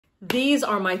These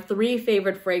are my 3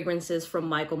 favorite fragrances from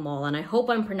Michael Malul, and I hope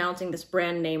I'm pronouncing this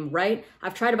brand name right.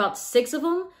 I've tried about 6 of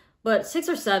them, but 6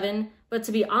 or 7, but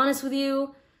to be honest with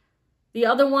you, the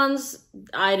other ones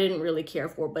I didn't really care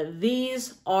for, but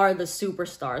these are the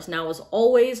superstars. Now, as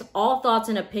always, all thoughts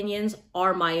and opinions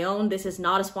are my own. This is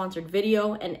not a sponsored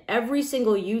video, and every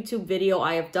single YouTube video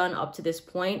I have done up to this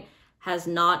point has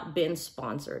not been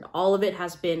sponsored. All of it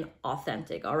has been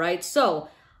authentic, all right? So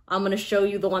I'm gonna show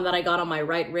you the one that I got on my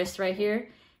right wrist right here,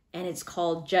 and it's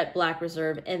called Jet Black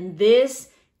Reserve, and this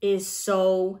is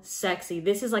so sexy.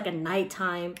 This is like a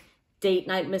nighttime, date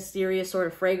night, mysterious sort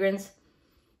of fragrance.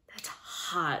 That's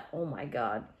hot, oh my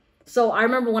God. So I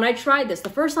remember when I tried this, the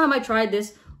first time I tried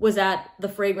this was at the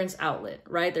fragrance outlet,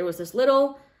 right? There was this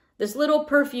little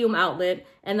perfume outlet,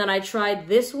 and then I tried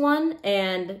this one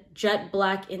and Jet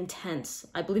Black Intense.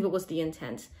 I believe it was the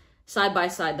Intense, side by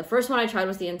side. The first one I tried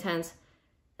was the Intense,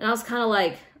 and I was kind of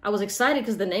like, I was excited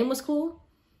because the name was cool,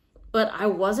 but I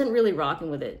wasn't really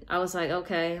rocking with it. I was like,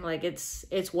 okay, like it's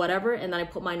whatever. And then I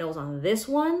put my nose on this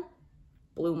one,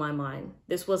 blew my mind.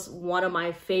 This was one of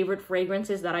my favorite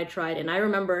fragrances that I tried. And I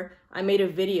remember I made a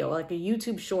video, like a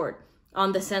YouTube short,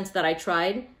 on the scents that I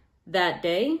tried that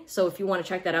day. So if you want to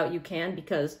check that out, you can,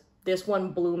 because this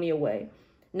one blew me away.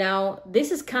 Now, this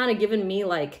is kind of giving me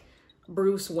like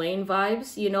Bruce Wayne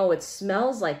vibes. You know, it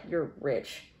smells like you're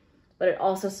rich, but it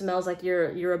also smells like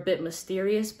you're a bit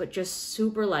mysterious, but just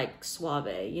super like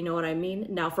suave. You know what I mean?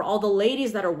 Now, for all the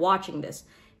ladies that are watching this,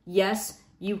 yes,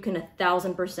 you can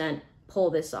 1000%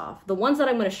 pull this off. The ones that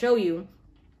I'm going to show you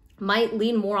might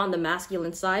lean more on the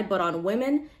masculine side, but on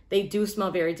women, they do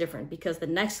smell very different, because the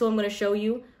next two I'm going to show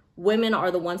you, women are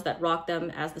the ones that rock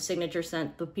them as the signature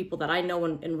scent. The people that I know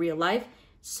in real life,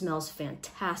 smells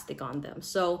fantastic on them.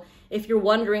 So if you're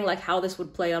wondering like how this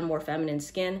would play on more feminine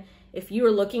skin, if you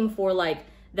are looking for like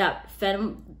that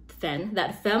femme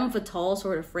fatale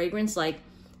sort of fragrance, like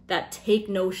that take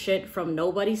no shit from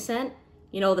nobody scent,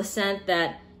 you know, the scent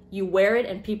that you wear it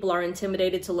and people are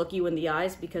intimidated to look you in the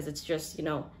eyes because it's just, you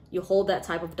know, you hold that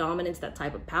type of dominance, that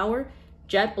type of power.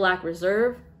 Jet Black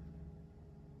Reserve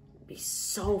be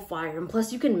so fire. And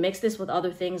plus you can mix this with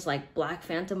other things like Black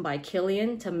Phantom by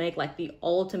Killian to make like the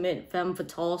ultimate femme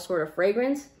fatale sort of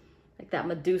fragrance, like that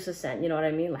Medusa scent, you know what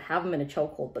I mean? Like have them in a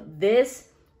chokehold. But this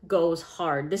goes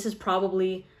hard. This is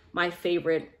probably my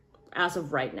favorite as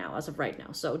of right now,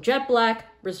 So Jet Black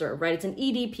Reserve, right? It's an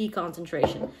EDP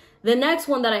concentration. The next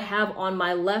one that I have on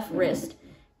my left wrist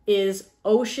is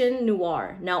Ocean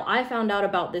Noir. Now, I found out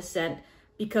about this scent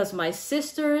because my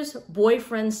sister's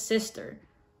boyfriend's sister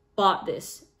bought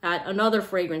this at another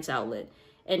fragrance outlet.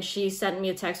 And she sent me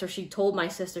a text, or she told my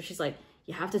sister, she's like,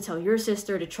 you have to tell your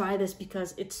sister to try this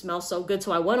because it smells so good.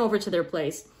 So I went over to their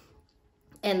place,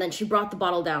 and then she brought the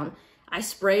bottle down. I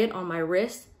spray it on my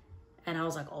wrist, and I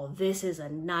was like, oh, this is a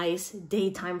nice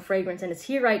daytime fragrance. And it's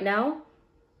here right now.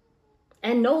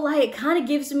 And no lie, it kind of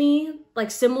gives me like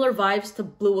similar vibes to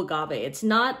Blue Agave. It's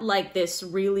not like this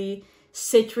really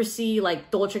citrusy,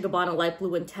 like Dolce & Gabbana Light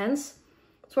Blue Intense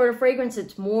sort of fragrance.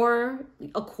 It's more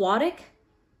aquatic,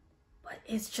 but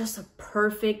it's just a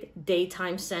perfect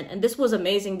daytime scent. And this was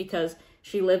amazing because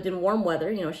she lived in warm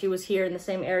weather. You know, she was here in the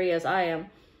same area as I am.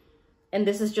 And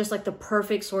this is just like the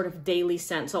perfect sort of daily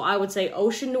scent. So I would say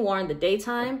Ocean Noir in the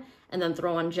daytime, and then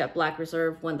throw on Jet Black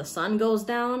Reserve when the sun goes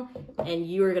down, and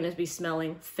you're gonna be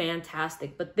smelling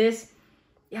fantastic. But this,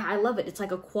 yeah, I love it. It's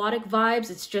like aquatic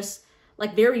vibes. It's just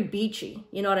like very beachy.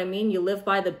 You know what I mean? You live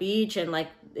by the beach, and like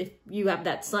if you have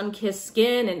that sun-kissed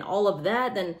skin and all of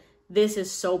that, then this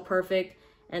is so perfect.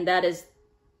 And that is,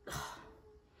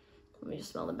 let me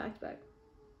just smell them back to back.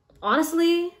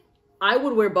 Honestly, I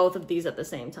would wear both of these at the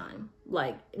same time.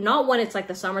 Like, not when it's like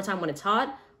the summertime when it's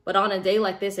hot, but on a day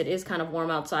like this, it is kind of warm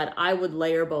outside. I would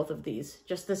layer both of these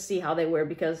just to see how they wear,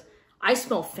 because I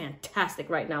smell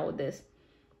fantastic right now with this.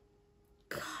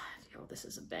 God, yo, this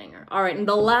is a banger. All right, and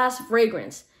the last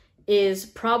fragrance is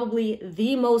probably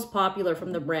the most popular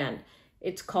from the brand.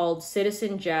 It's called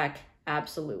Citizen Jack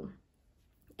Absolute.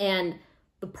 And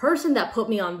the person that put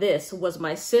me on this was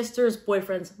my sister's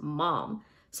boyfriend's mom.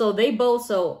 So they both,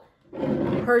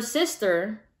 her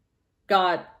sister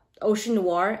got Ocean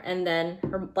Noir, and then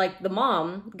her, like the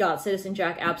mom got Citizen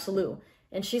Jack Absolute.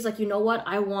 And she's like, you know what?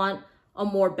 I want a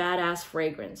more badass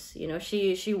fragrance. You know,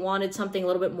 she wanted something a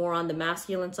little bit more on the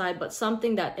masculine side, but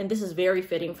something that, and this is very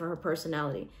fitting for her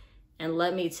personality. And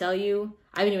let me tell you,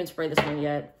 I haven't even sprayed this one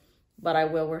yet, but I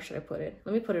will. Where should I put it?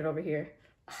 Let me put it over here.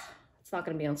 It's not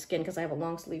going to be on skin because I have a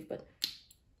long sleeve, but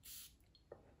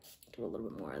do a little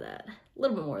bit more of that. A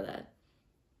little bit more of that.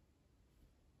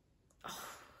 Oh,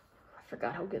 I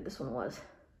forgot how good this one was.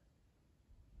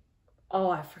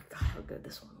 Oh, I forgot how good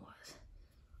this one was.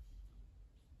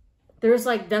 There's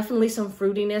like definitely some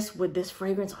fruitiness with this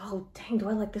fragrance. Oh, dang, do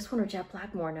I like this one or Jet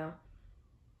Black more now?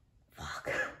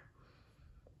 Fuck.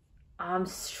 I'm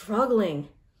struggling.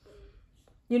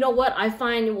 You know what? I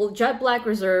find, well, Jet Black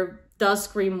Reserve does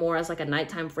scream more as like a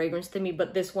nighttime fragrance to me,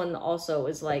 but this one also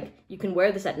is like, you can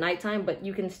wear this at nighttime, but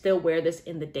you can still wear this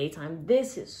in the daytime.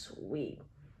 This is sweet.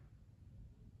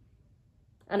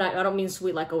 And I don't mean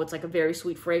sweet like, oh, it's like a very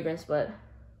sweet fragrance, but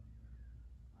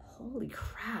holy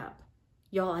crap.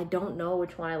 Y'all, I don't know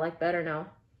which one I like better now.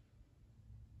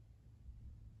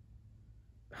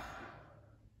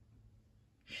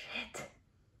 Shit.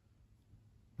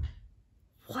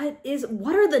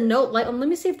 What are the notes? Like, let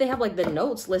me see if they have like the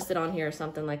notes listed on here or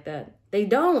something like that. They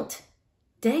don't.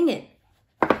 Dang it.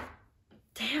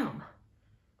 Damn.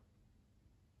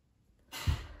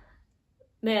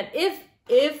 Man,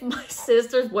 if my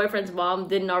sister's boyfriend's mom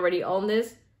didn't already own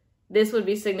this, this would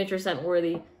be signature scent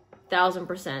worthy.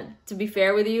 1000%. To be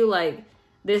fair with you, like,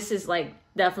 this is like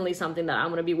definitely something that I'm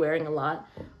gonna be wearing a lot.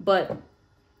 But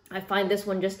I find this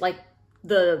one just like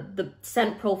the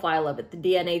scent profile of it, the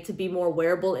DNA, to be more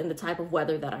wearable in the type of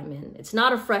weather that I'm in. It's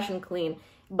not a fresh and clean,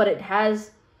 but it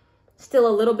has still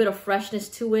a little bit of freshness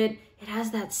to it. It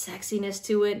has that sexiness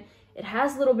to it. It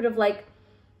has a little bit of like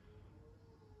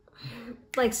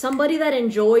somebody that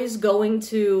enjoys going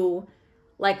to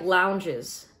like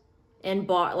lounges and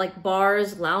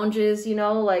bars, lounges, you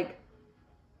know, like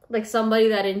somebody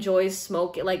that enjoys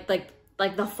smoking, like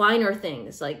the finer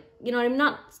things, like, you know, I'm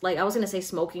not like, I was gonna say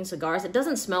smoking cigars. It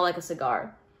doesn't smell like a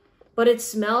cigar, but it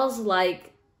smells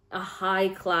like a high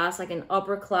class, like an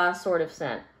upper class sort of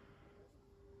scent.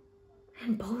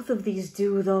 And both of these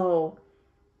do though.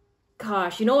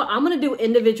 Gosh, you know what? I'm gonna do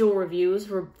individual reviews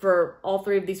for all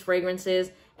three of these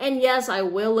fragrances. And yes, I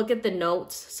will look at the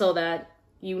notes so that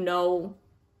you know,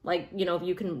 like, you know,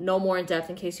 you can know more in depth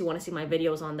in case you want to see my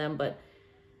videos on them. But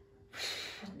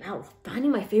now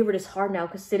finding my favorite is hard now,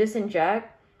 because Citizen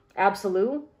Jack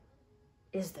Absolute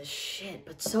is the shit.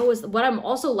 But so is what I'm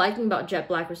also liking about Jet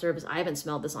Black Reserve is I haven't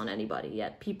smelled this on anybody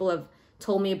yet. People have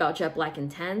told me about Jet Black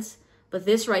Intense, but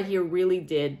this right here really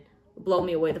did blow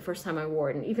me away the first time I wore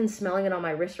it. And even smelling it on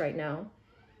my wrist right now,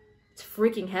 it's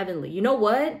freaking heavenly. You know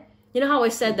what? You know how I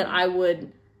said that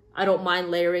I don't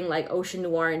mind layering like Ocean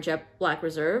Noir and Jet Black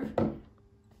Reserve?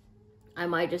 I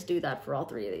might just do that for all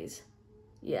three of these.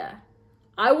 Yeah.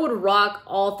 I would rock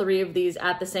all three of these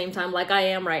at the same time like I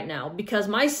am right now, because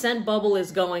my scent bubble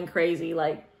is going crazy.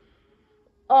 Like,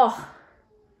 oh.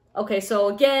 Okay, so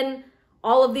again,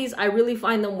 all of these, I really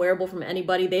find them wearable from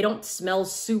anybody. They don't smell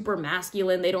super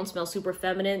masculine. They don't smell super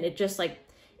feminine. It just like,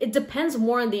 it depends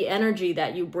more on the energy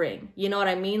that you bring. You know what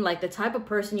I mean? Like the type of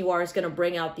person you are is going to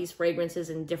bring out these fragrances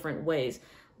in different ways.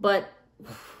 But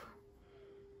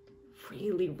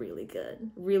really, really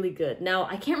good. Really good. Now,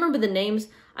 I can't remember the names.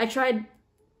 I tried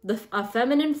a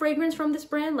feminine fragrance from this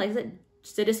brand. Like, is it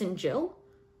Citizen Jill?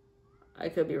 I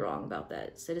could be wrong about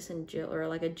that. Citizen Jill, or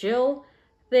like a Jill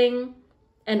thing,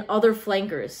 and other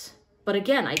flankers. But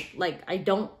again, I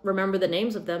don't remember the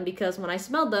names of them because when I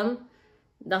smelled them,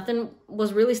 nothing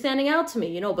was really standing out to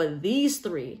me, you know. But these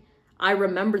three, I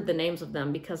remembered the names of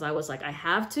them because I was like, I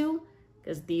have to,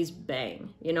 because these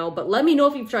bang, you know. But let me know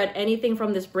if you've tried anything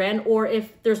from this brand, or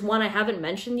if there's one I haven't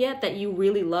mentioned yet that you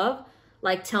really love.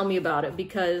 Like, tell me about it,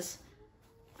 because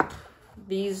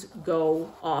these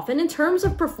go off. And in terms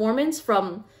of performance,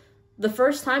 from the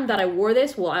first time that I wore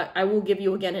this, well, I will give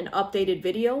you again an updated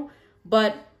video,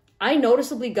 but I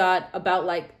noticeably got about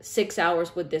like 6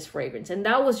 hours with this fragrance, and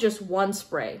that was just one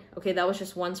spray. Okay, that was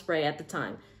just one spray at the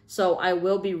time. So I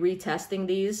will be retesting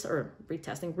these, or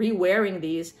re-wearing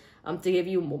these to give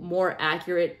you more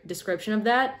accurate description of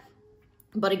that.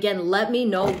 But again, let me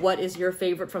know what is your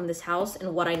favorite from this house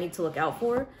and what I need to look out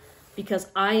for, because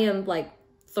I am like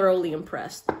thoroughly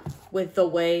impressed with the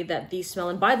way that these smell.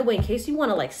 And by the way, in case you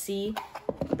want to like see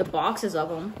the boxes of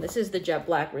them, this is the Jet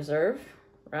Black Reserve,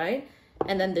 right?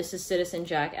 And then this is Citizen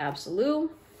Jack Absolute.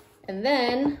 And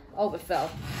then, oh, it fell.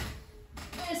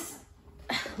 This,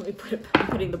 let me put it, I'm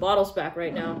putting the bottles back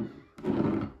right now.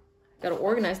 Gotta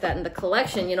organize that in the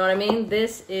collection, you know what I mean?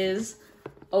 This is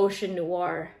Ocean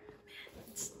Noir. Man,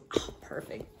 it's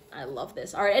perfect. I love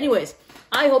this. All right, anyways,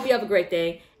 I hope you have a great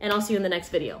day, and I'll see you in the next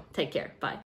video. Take care. Bye.